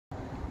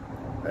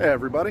Hey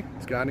everybody,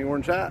 it's Guy in the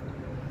Orange Hat.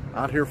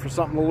 Out here for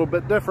something a little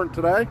bit different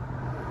today.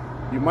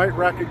 You might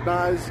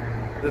recognize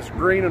this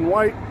green and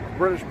white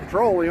British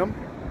Petroleum.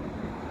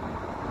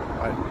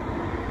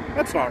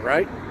 That's not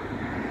right.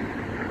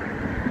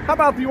 How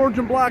about the orange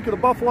and black of the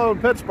Buffalo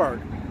and Pittsburgh?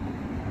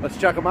 Let's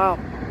check them out.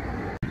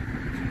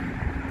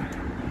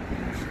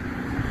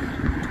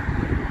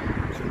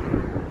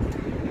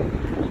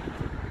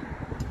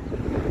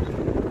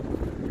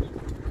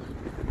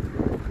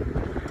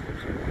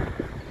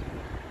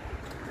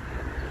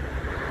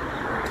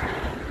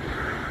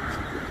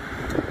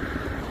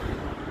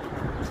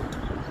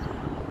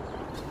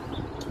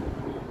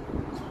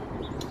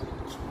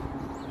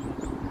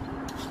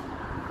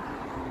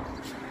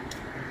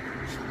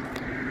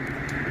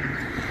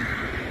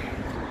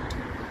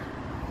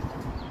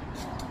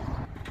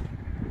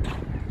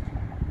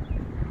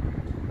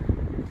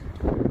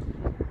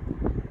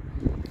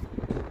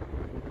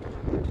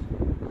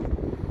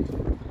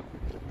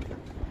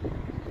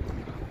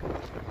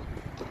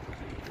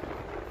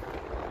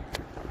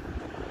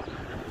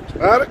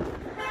 Got it.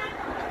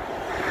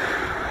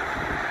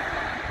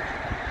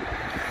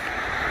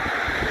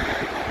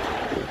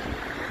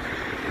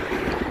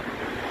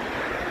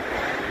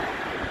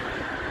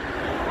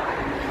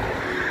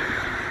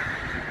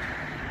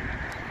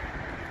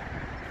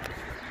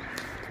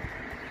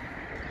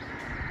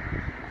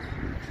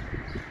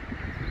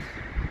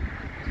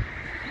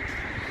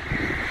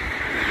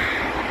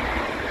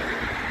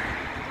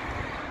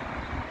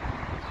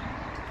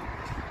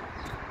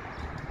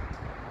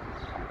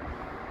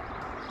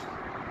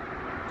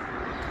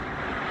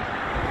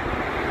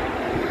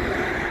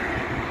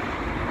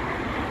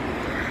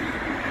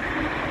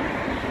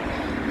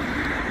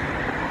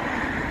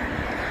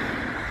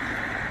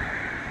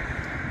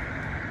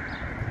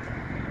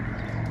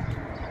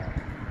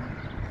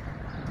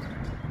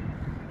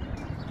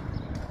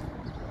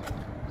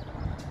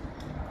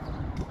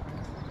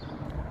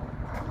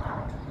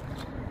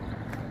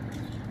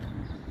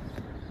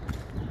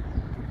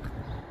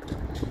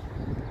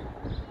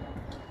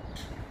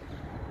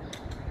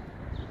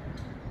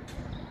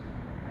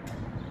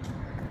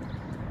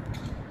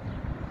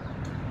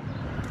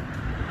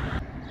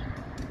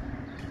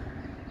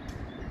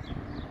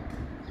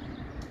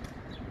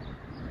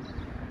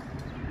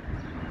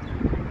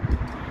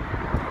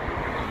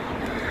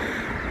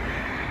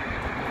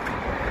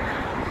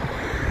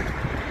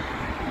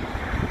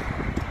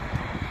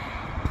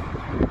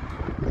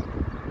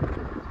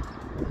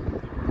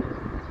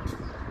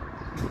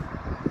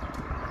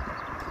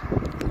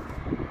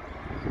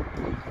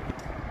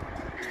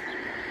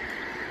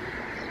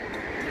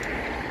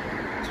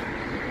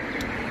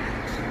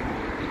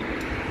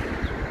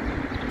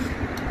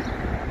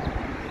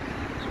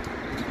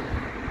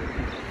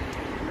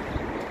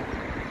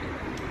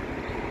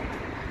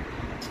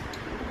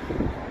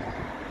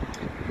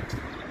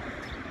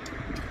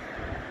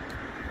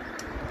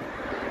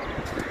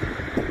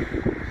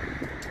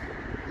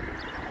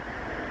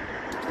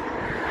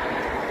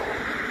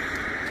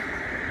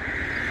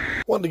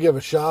 Wanted to give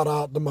a shout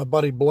out to my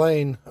buddy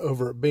Blaine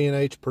over at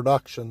B&H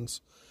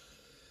Productions.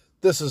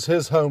 This is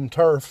his home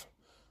turf.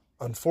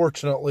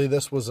 Unfortunately,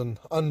 this was an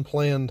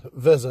unplanned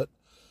visit,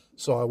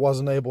 so I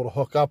wasn't able to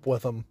hook up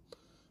with him.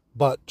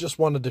 But just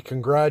wanted to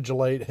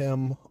congratulate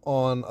him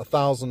on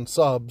 1,000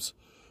 subs,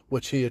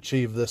 which he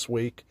achieved this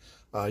week.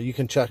 You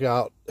can check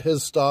out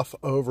his stuff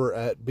over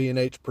at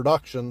B&H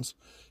Productions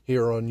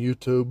here on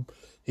YouTube.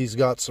 He's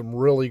got some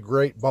really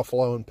great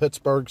Buffalo and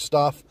Pittsburgh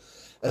stuff,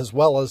 as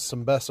well as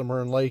some Bessemer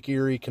and Lake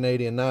Erie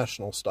Canadian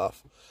National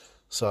stuff.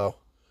 So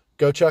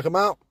go check them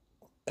out,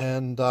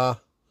 and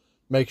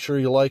make sure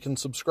you like and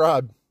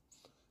subscribe.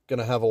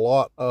 Gonna have a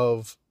lot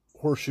of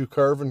Horseshoe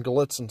Curve and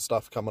Galitzin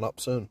stuff coming up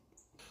soon.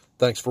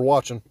 Thanks for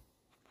watching.